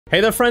Hey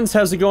there friends,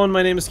 how's it going?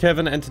 My name is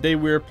Kevin and today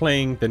we're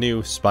playing the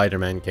new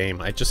Spider-Man game.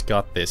 I just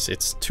got this.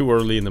 It's too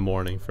early in the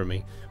morning for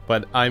me,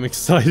 but I'm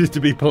excited to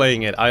be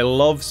playing it. I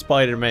love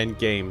Spider-Man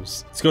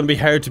games. It's going to be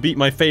hard to beat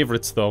my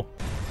favorites though.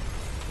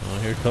 Oh,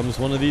 here comes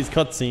one of these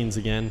cutscenes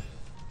again.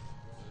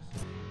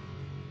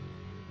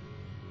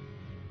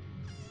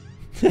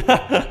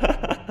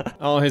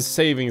 Oh, his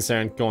savings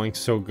aren't going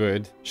so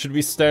good. Should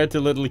we start a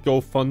little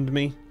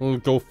GoFundMe? A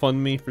little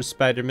GoFundMe for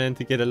Spider-Man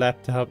to get a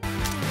laptop?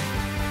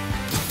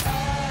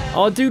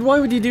 Oh, dude, why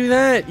would you do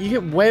that? You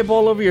get web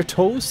all over your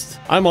toast?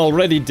 I'm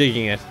already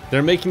digging it.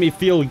 They're making me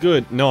feel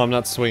good. No, I'm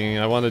not swinging.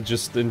 I want to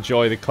just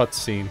enjoy the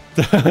cutscene.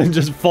 I'm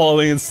just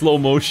falling in slow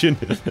motion.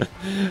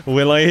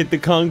 Will I hit the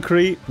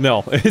concrete?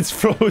 No, it's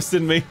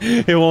frozen me.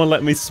 It won't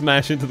let me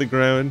smash into the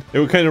ground. It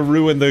would kind of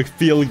ruin the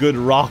feel-good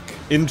rock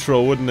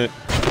intro, wouldn't it?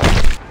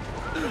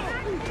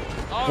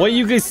 Why are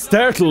you guys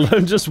startled?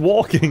 I'm just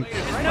walking.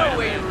 No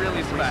way you're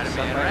really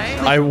Spider-Man, right?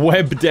 I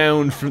web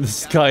down from the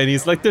sky and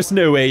he's like, there's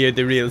no way you're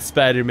the real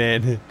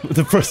Spider-Man.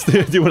 The first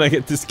thing I do when I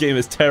get this game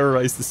is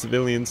terrorize the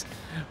civilians.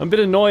 I'm a bit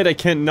annoyed I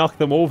can't knock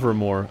them over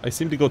more. I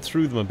seem to go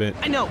through them a bit.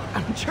 I know,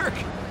 I'm a jerk.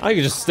 I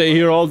could just stay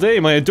here all day.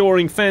 My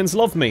adoring fans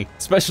love me.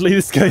 Especially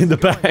this guy in the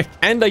back.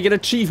 And I get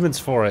achievements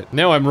for it.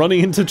 Now I'm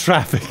running into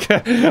traffic.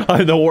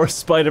 I'm the worst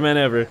Spider-Man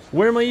ever.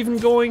 Where am I even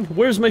going?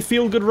 Where's my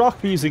feel-good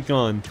rock music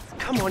gone?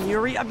 Come on,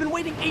 Yuri. I've been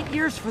waiting 8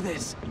 years for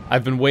this.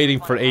 I've been waiting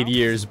for 8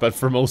 years, but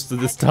for most of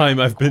this time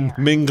I've been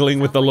mingling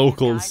with the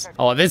locals.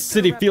 Oh, this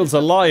city feels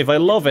alive. I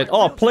love it.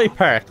 Oh, play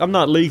park. I'm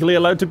not legally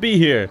allowed to be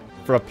here.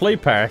 For a play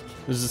park,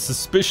 there's a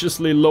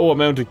suspiciously low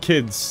amount of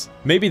kids.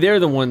 Maybe they're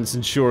the ones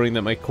ensuring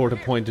that my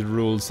court-appointed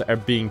rules are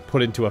being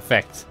put into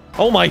effect.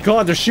 Oh my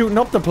god, they're shooting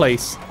up the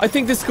place. I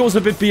think this goes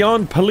a bit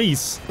beyond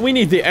police. We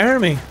need the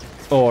army.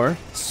 Or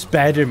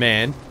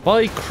Spider-Man.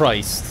 By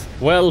Christ.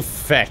 Well,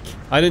 feck.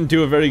 I didn't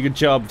do a very good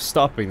job of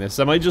stopping this.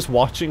 Am I just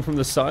watching from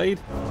the side?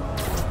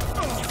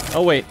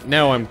 Oh wait,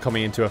 now I'm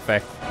coming into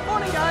effect.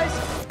 Morning, guys.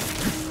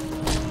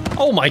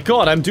 Oh my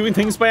god, I'm doing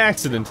things by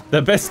accident.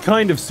 The best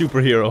kind of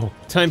superhero.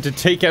 Time to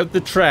take out the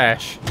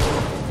trash.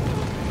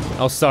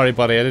 Oh, sorry,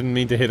 buddy. I didn't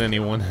mean to hit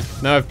anyone.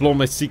 Now I've blown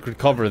my secret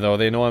cover, though.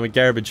 They know I'm a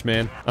garbage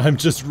man. I'm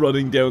just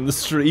running down the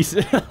street.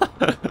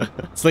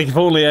 It's like if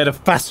only I had a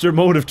faster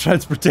mode of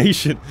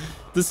transportation.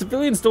 The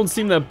civilians don't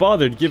seem that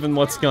bothered given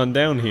what's gone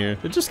down here.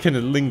 They're just kind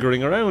of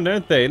lingering around,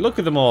 aren't they? Look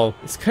at them all.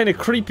 It's kind of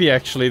creepy,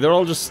 actually. They're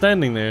all just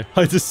standing there.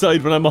 I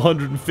decide when I'm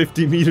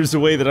 150 meters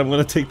away that I'm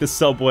going to take the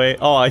subway.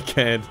 Oh, I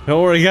can't.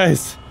 Don't worry,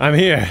 guys. I'm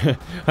here.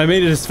 I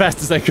made it as fast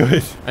as I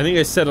could. I think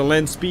I set a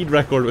land speed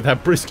record with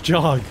that brisk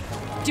jog.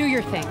 Do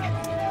your thing.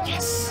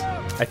 Yes.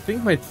 I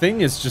think my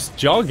thing is just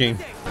jogging.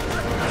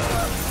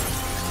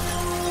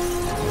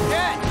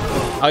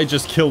 I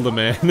just killed a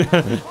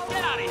man.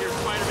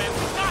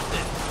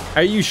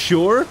 Are you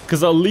sure?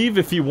 Because I'll leave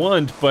if you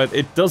want, but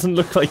it doesn't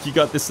look like you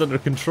got this under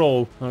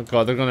control. Oh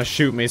god, they're gonna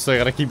shoot me, so I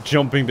gotta keep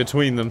jumping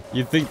between them.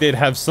 You'd think they'd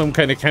have some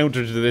kind of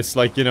counter to this,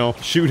 like, you know,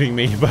 shooting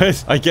me,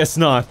 but I guess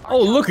not.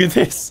 Oh, look at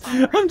this!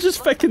 I'm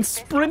just fucking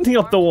sprinting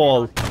up the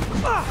wall.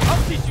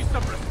 I'll teach you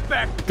some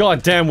respect.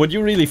 God damn, would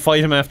you really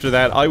fight him after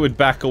that? I would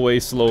back away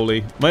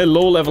slowly. My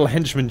low-level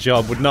henchman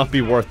job would not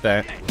be worth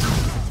that.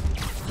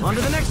 On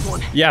to the next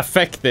one. Yeah,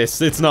 feck this.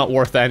 It's not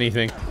worth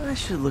anything. I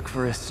should look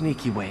for a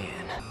sneaky way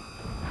in.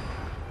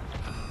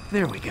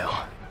 There we go.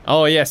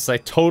 Oh yes, I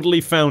totally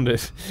found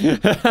it.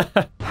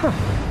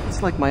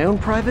 It's like my own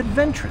private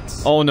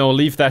ventrance. Oh no,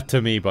 leave that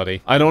to me,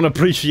 buddy. I don't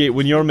appreciate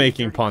when you're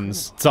making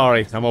puns.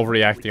 Sorry, I'm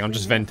overreacting. I'm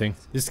just venting.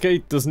 This guy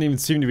doesn't even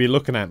seem to be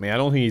looking at me. I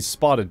don't think he's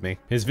spotted me.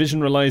 His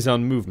vision relies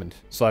on movement,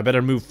 so I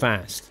better move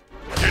fast.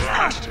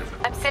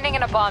 I'm sending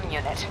in a bomb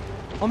unit.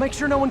 I'll make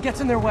sure no one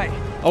gets in their way.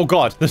 Oh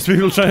god, there's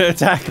people trying to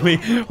attack me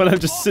when I'm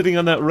just sitting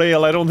on that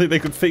rail. I don't think they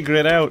could figure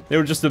it out. They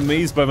were just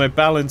amazed by my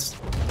balance.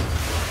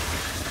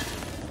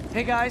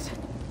 Hey guys,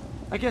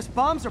 I guess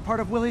bombs are part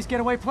of Willie's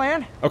getaway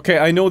plan? Okay,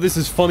 I know this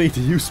is funny to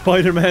you,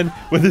 Spider-Man,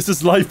 but this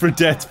is life or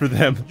death for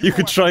them. You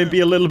could try and be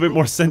a little bit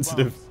more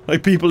sensitive.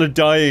 Like, people are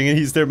dying and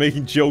he's there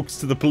making jokes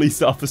to the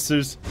police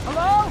officers.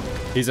 Hello?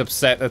 He's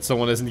upset that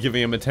someone isn't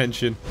giving him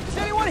attention. Is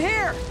anyone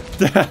here?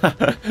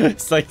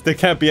 It's like, there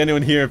can't be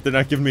anyone here if they're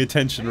not giving me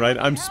attention, right?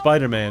 I'm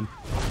Spider-Man.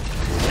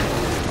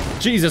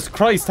 Jesus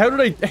Christ, how did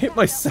I hit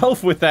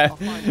myself with that?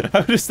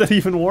 How does that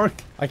even work?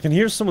 I can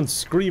hear someone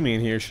screaming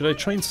in here. Should I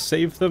try and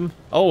save them?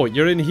 Oh,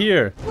 you're in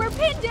here. We're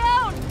pinned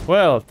down!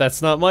 Well,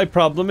 that's not my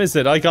problem, is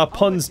it? I got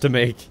puns to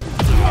make.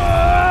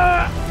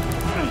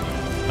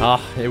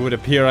 Ah, it would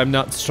appear I'm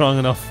not strong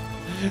enough.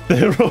 The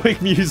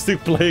heroic music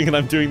playing and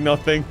I'm doing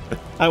nothing.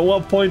 At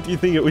what point do you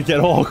think it would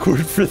get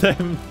awkward for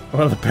them?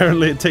 Well,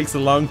 apparently it takes a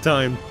long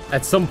time.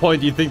 At some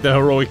point you'd think the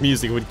heroic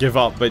music would give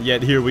up, but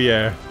yet here we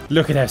are.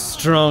 Look at how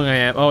strong I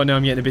am. Oh no,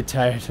 I'm getting a bit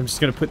tired. I'm just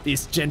gonna put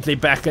these gently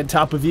back on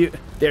top of you.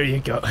 There you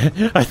go.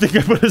 I think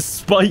I put a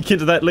spike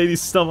into that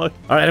lady's stomach.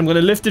 Alright, I'm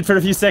gonna lift it for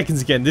a few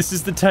seconds again. This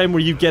is the time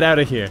where you get out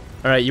of here.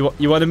 Alright, you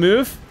wanna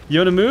move? You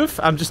wanna move?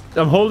 I'm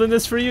holding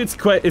this for you. It's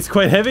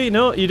quite heavy.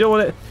 No, you don't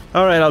want it.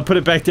 Alright, I'll put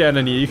it back down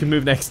on you. You can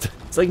move next.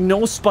 It's like,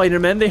 no,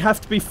 Spider-Man, they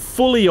have to be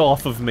fully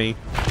off of me.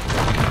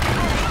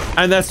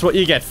 And that's what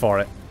you get for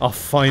it. Oh,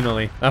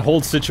 finally. That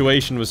whole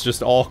situation was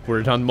just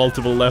awkward on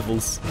multiple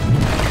levels.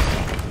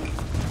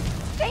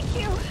 Thank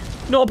you.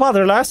 No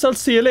bother, lass. I'll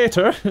see you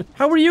later.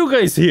 How are you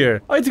guys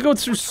here? I had to go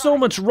through so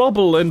much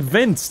rubble and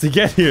vents to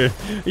get here.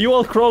 Are you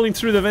all crawling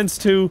through the vents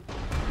too?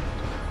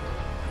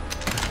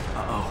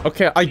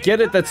 Okay, I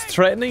get it, that's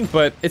threatening,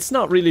 but it's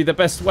not really the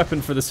best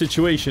weapon for the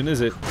situation,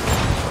 is it?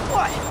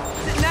 What?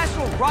 Is it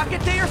National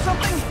Rocket Day or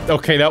something?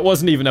 Okay, that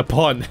wasn't even a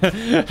pun.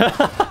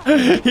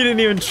 He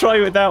didn't even try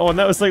with that one.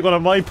 That was like one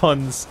of my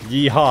puns.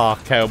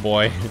 Yeehaw,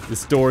 cowboy.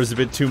 This door is a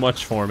bit too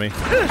much for me.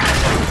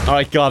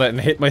 Alright, got it, and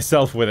hit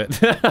myself with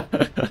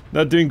it.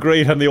 Not doing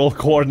great on the old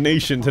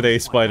coordination today,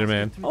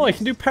 Spider-Man. Oh, I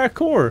can do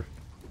parkour.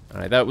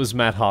 Alright, that was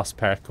Matt Haas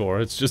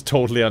parkour. It's just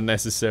totally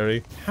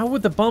unnecessary. How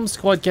would the bomb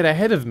squad get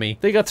ahead of me?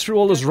 They got through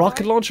all those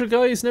rocket launcher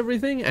guys and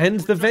everything? And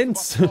the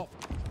vents?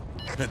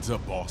 Heads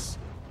up, boss.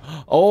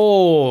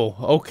 Oh,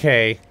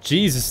 okay.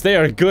 Jesus, they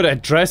are good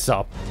at dress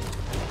up.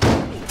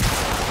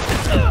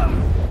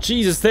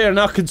 Jesus, they are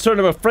not concerned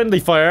about friendly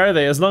fire, are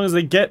they? As long as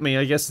they get me,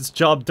 I guess it's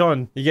job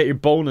done. You get your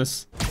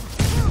bonus.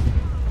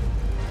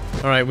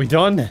 Alright, we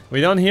done? We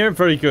done here?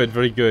 Very good,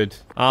 very good.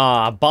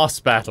 Ah,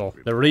 boss battle.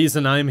 The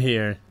reason I'm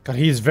here. God,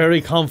 he's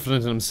very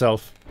confident in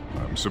himself.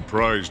 I'm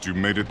surprised you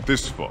made it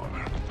this far.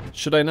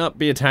 Should I not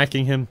be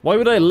attacking him? Why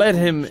would I let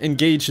him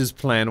engage his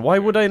plan? Why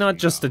would I not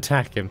just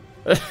attack him?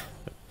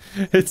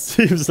 It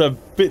seems a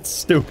bit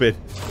stupid.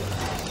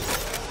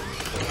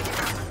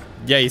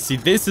 Yeah, you see,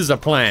 this is a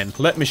plan.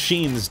 Let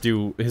machines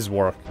do his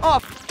work.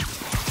 Off!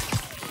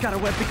 Gotta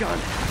wet the gun.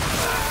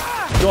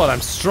 God,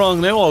 I'm strong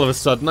now all of a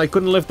sudden. I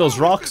couldn't lift those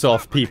rocks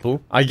off people.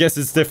 I guess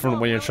it's different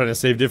when you're trying to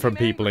save different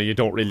people and you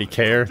don't really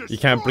care. You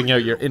can't bring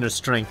out your inner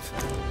strength.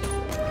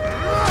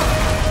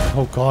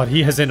 Oh god,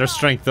 he has inner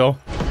strength though.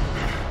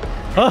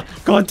 Ah,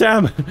 god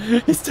damn!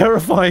 He's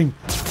terrifying!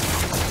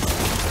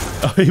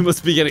 Oh, he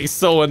must be getting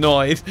so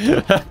annoyed.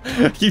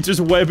 Keep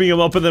just webbing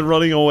him up and then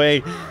running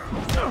away.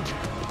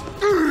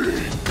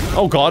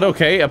 Oh god,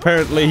 okay,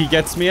 apparently he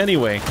gets me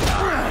anyway.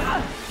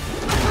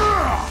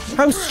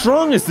 How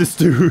strong is this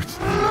dude?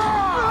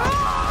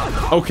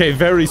 Okay,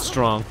 very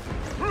strong.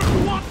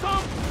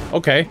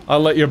 Okay, I'll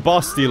let your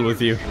boss deal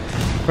with you.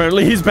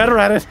 Apparently he's better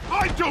at it.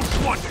 I don't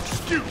want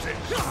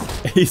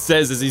excuses. He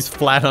says as he's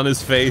flat on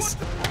his face.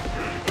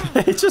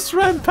 He just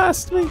ran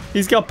past me.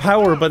 He's got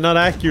power, but not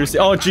accuracy.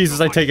 Oh,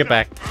 Jesus, I take it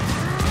back.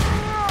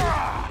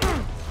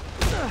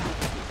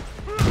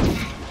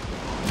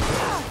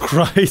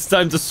 Christ,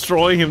 I'm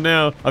destroying him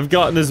now. I've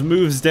gotten his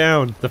moves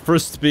down. The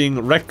first being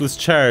reckless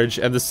charge,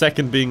 and the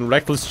second being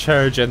reckless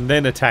charge and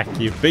then attack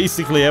you.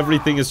 Basically,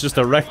 everything is just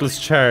a reckless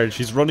charge.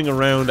 He's running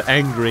around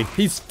angry.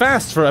 He's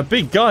fast for a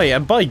big guy,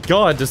 and by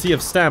God, does he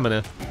have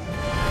stamina.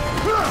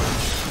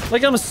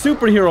 Like, I'm a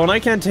superhero and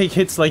I can't take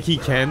hits like he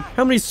can.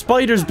 How many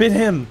spiders bit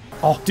him?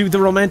 Oh, do the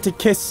romantic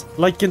kiss,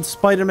 like in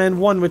Spider-Man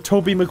 1 with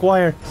Tobey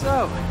Maguire.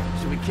 So,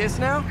 should we kiss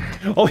now?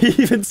 Oh, he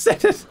even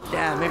said it.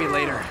 Yeah, maybe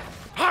later.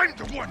 I'm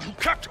the one who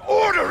kept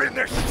order in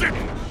this city.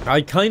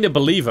 I kind of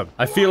believe him.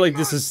 I feel like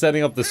this is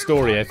setting up the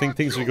story. I think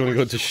things are going to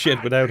go to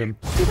shit without him.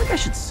 I feel like I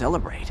should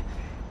celebrate.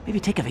 Maybe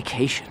take a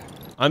vacation.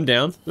 I'm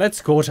down.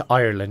 Let's go to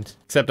Ireland.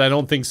 Except I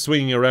don't think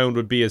swinging around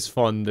would be as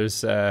fun.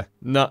 There's,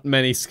 not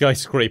many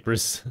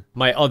skyscrapers.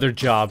 My other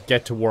job,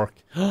 get to work.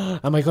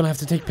 Am I gonna have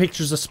to take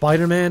pictures of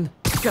Spider-Man?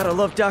 Gotta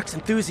love Doc's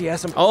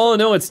enthusiasm. Oh,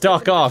 no, it's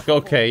Doc Ock.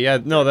 Okay, yeah,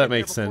 no, that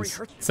makes sense.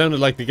 Sounded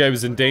like the guy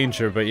was in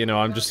danger, but, you know,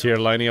 I'm just here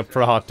lining up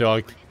for a hot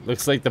dog.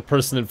 Looks like the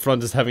person in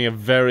front is having a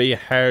very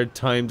hard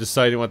time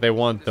deciding what they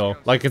want, though.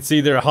 Like, it's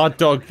either a hot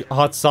dog, a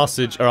hot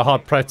sausage, or a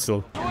hot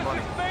pretzel.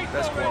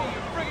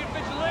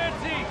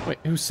 Wait,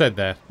 who said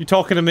that? You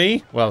talking to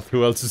me? Well,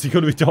 who else is he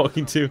going to be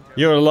talking to?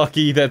 You're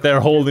lucky that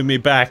they're holding me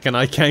back and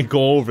I can't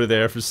go over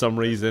there for some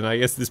reason. I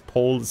guess this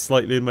pole is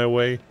slightly in my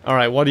way.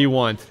 Alright, what do you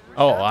want?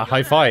 Oh, a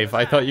high five.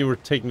 I thought you were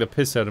taking the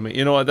piss out of me.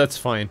 You know what? That's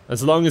fine.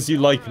 As long as you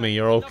like me,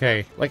 you're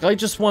okay. Like, I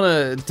just want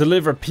to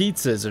deliver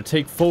pizzas or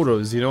take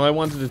photos, you know? I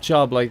wanted a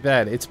job like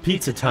that. It's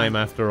pizza time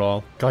after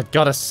all. God,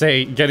 gotta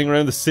say, getting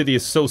around the city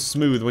is so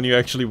smooth when you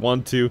actually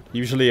want to.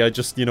 Usually I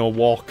just, you know,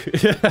 walk.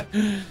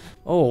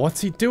 Oh, what's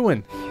he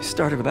doing? You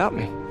started without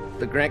me.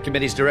 The grant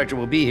committee's director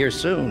will be here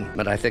soon,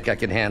 but I think I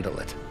can handle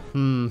it.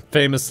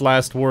 Famous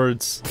last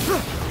words.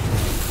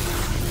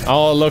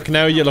 Oh, look,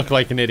 now you look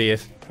like an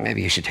idiot.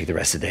 Maybe you should take the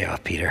rest of the day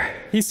off, Peter.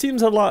 He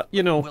seems a lot,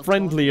 you know,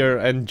 friendlier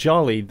and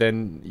jolly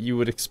than you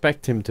would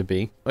expect him to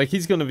be. Like,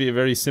 he's gonna be a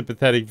very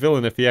sympathetic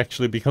villain if he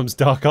actually becomes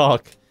Doc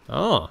Ock.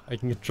 Ah, I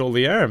can control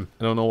the arm.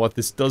 I don't know what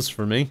this does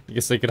for me. I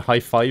guess I could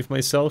high-five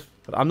myself.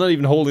 But I'm not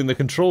even holding the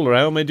controller.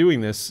 How am I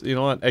doing this? You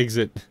know what?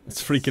 Exit.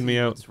 It's freaking me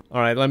out.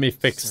 Alright, let me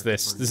fix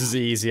this. This is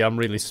easy. I'm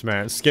really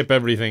smart. Skip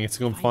everything. It's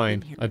going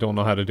fine. I don't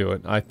know how to do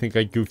it. I think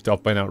I goofed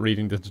up by not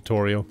reading the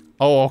tutorial.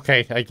 Oh,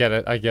 okay. I get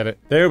it. I get it.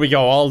 There we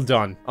go. All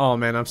done. Oh,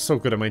 man. I'm so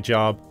good at my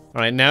job.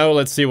 Alright, now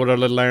let's see what our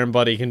little arm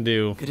buddy can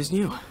do. Good as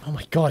new. Oh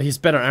my god, he has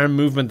better arm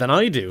movement than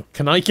I do.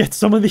 Can I get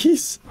some of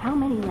these? How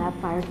many lab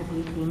fires have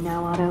we seen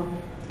now, Otto?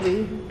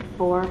 3,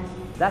 4?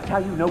 That's how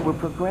you know we're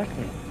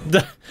progressing.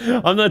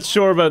 I'm not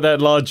sure about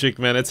that logic,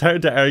 man. It's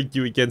hard to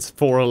argue against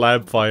 4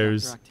 lab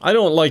fires. I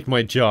don't like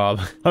my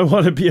job. I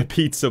want to be a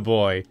pizza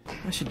boy.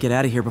 I should get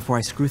out of here before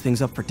I screw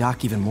things up for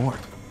Doc even more.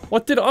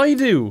 What did I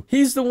do?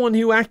 He's the one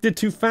who acted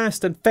too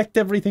fast and fecked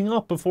everything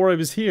up before I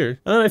was here.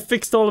 And then I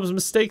fixed all of his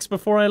mistakes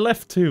before I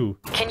left too.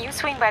 Can you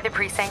swing by the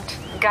precinct?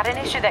 Got an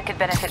issue that could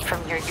benefit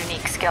from your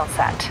unique skill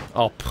set.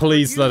 Oh,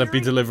 please let it be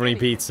delivering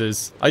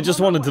pizzas. I just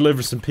want to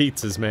deliver some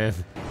pizzas, man.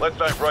 Let's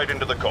dive right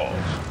into the calls.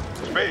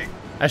 Speak.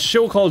 A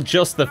show called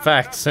Just the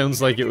Facts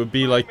sounds like it would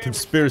be like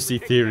conspiracy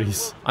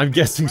theories. I'm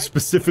guessing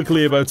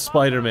specifically about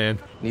Spider-Man.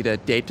 Need a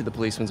date to the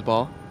policeman's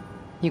ball?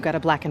 You got a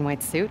black and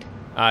white suit?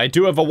 I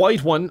do have a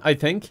white one, I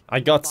think.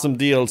 I got some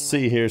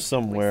DLC here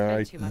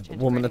somewhere. A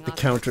woman at the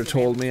counter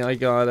told me I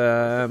got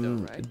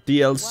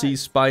DLC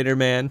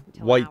Spider-Man,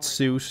 white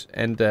suit,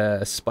 and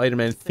a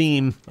Spider-Man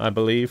theme, I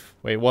believe.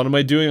 Wait, what am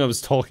I doing? I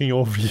was talking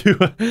over you.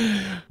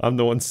 I'm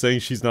the one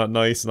saying she's not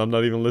nice and I'm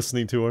not even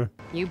listening to her.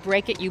 You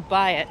break it, you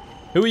buy it.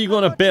 Who are you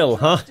gonna bill,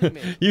 huh?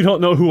 You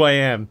don't know who I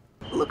am.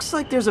 Looks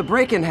like there's a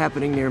break-in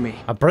happening near me.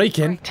 A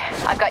break-in?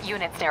 I've got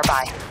units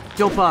nearby.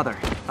 Don't bother.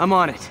 I'm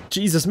on it.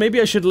 Jesus,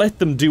 maybe I should let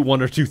them do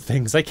 1 or 2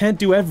 things. I can't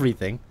do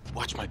everything.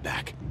 Watch my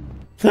back.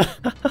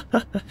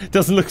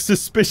 Doesn't look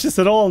suspicious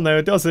at all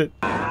now, does it?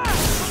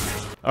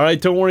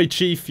 Alright, don't worry,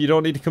 Chief. You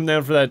don't need to come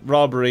down for that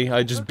robbery.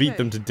 I just beat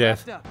them to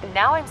death.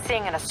 Now I'm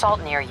seeing an assault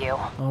near you.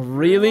 Oh,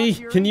 really?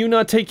 Can you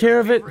not take care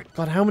of it?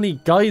 God, how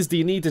many guys do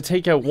you need to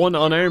take out one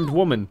unarmed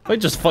woman? If I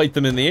just fight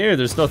them in the air,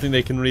 there's nothing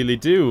they can really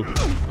do.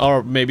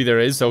 Or maybe there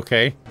is,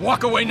 okay.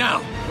 Walk away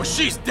now, or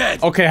she's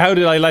dead. Okay, how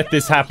did I let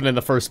this happen in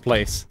the first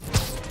place?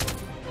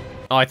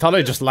 Oh, I thought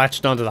I just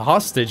latched onto the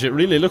hostage. It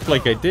really looked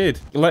like I did.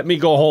 Let me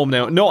go home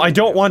now. No, I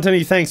don't want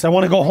any thanks. I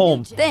want to go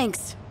home.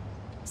 Thanks,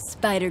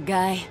 Spider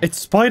Guy. It's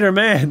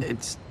Spider-Man.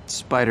 It's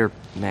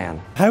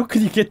Spider-Man. How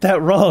could you get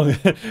that wrong?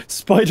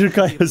 Spider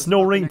Guy has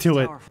no ring to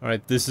it.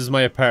 Alright, this is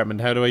my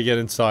apartment. How do I get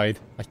inside?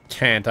 I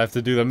can't. I have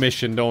to do the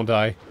mission, don't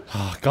I?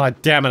 Oh,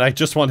 god damn it. I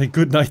just want a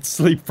good night's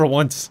sleep for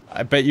once.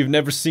 I bet you've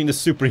never seen a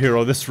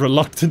superhero this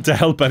reluctant to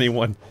help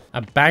anyone.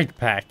 A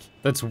backpack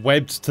that's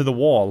webbed to the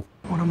wall.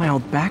 One of my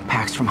old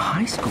backpacks from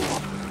high school.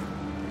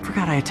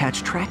 Forgot I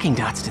attached tracking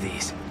dots to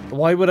these.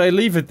 Why would I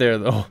leave it there,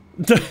 though?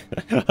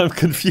 I'm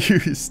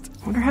confused.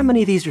 Wonder how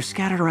many of these are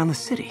scattered around the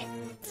city.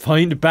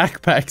 Find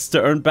backpacks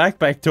to earn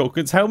backpack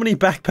tokens. How many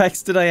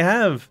backpacks did I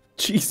have?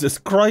 Jesus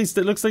Christ,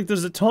 it looks like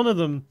there's a ton of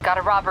them. Got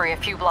a robbery a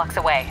few blocks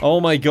away. Oh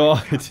my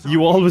god,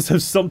 you always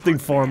have something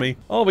for me.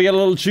 Oh, we got a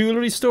little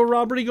jewelry store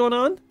robbery going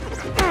on?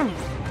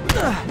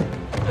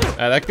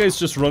 That guy's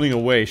just running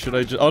away. Should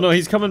I just... Oh no,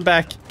 he's coming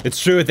back. It's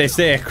true what they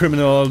say. A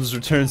criminal always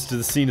returns to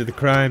the scene of the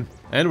crime.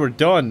 And we're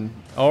done.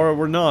 Or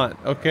we're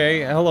not.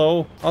 Okay,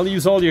 hello. I'll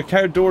use all your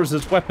car doors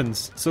as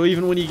weapons. So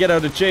even when you get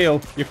out of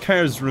jail, your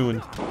car's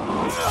ruined.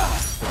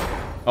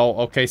 Oh,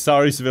 okay.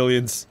 Sorry,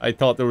 civilians. I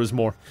thought there was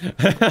more.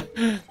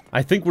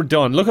 I think we're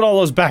done. Look at all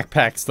those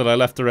backpacks that I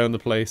left around the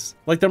place.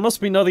 Like, there must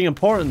be nothing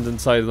important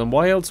inside of them.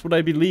 Why else would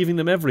I be leaving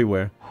them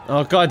everywhere?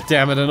 Oh, god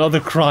damn it. Another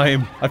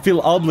crime. I feel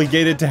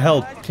obligated to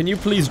help. Can you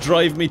please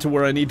drive me to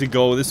where I need to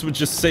go? This would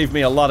just save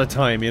me a lot of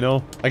time, you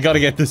know? I gotta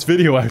get this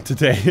video out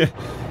today.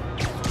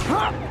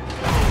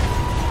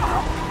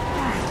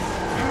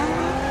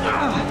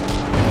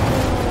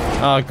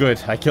 Oh,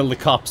 good. I killed the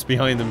cops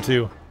behind them,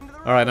 too.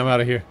 Alright, I'm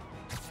out of here.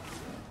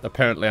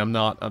 Apparently, I'm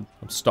not. I'm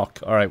stuck.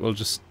 Alright, we'll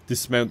just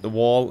dismount the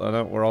wall. I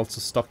know we're also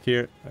stuck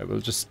here. Alright,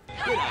 we'll just...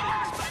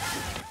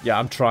 Yeah,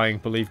 I'm trying.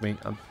 Believe me.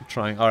 I'm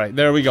trying. Alright,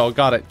 there we go.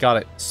 Got it. Got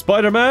it.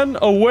 Spider-Man,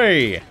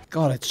 away!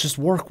 God, it's just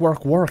work,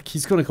 work, work.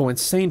 He's gonna go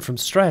insane from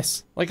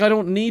stress. Like, I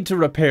don't need to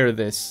repair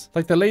this.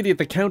 Like, the lady at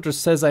the counter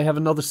says I have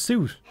another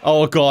suit.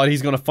 Oh, God,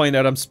 he's gonna find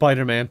out I'm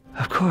Spider-Man.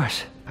 Of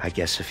course. I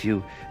guess if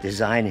you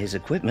design his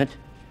equipment,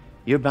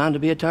 you're bound to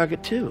be a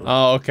target too.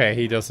 Oh, okay.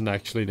 He doesn't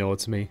actually know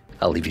it's me.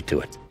 I'll leave you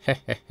to it.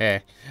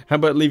 How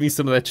about leaving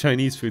some of that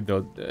Chinese food,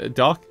 though?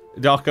 Doc?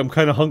 Doc, I'm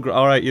kind of hungry.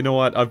 Alright, you know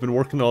what? I've been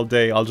working all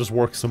day. I'll just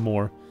work some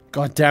more.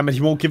 God damn it,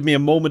 he won't give me a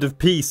moment of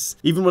peace.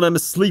 Even when I'm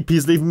asleep,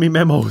 he's leaving me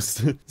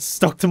memos.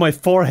 Stuck to my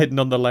forehead,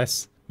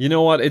 nonetheless. You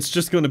know what? It's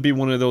just going to be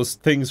one of those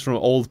things from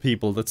old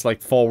people that's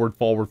like forward,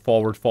 forward,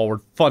 forward,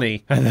 forward,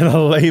 funny. And then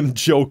a lame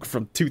joke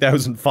from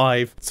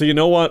 2005. So you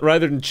know what?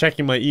 Rather than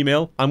checking my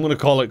email, I'm going to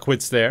call it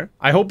quits there.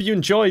 I hope you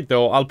enjoyed,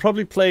 though. I'll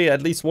probably play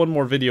at least one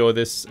more video of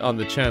this on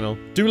the channel.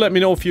 Do let me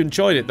know if you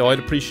enjoyed it, though. I'd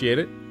appreciate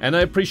it. And I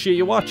appreciate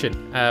you watching.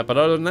 But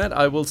other than that,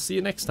 I will see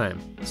you next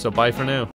time. So bye for now.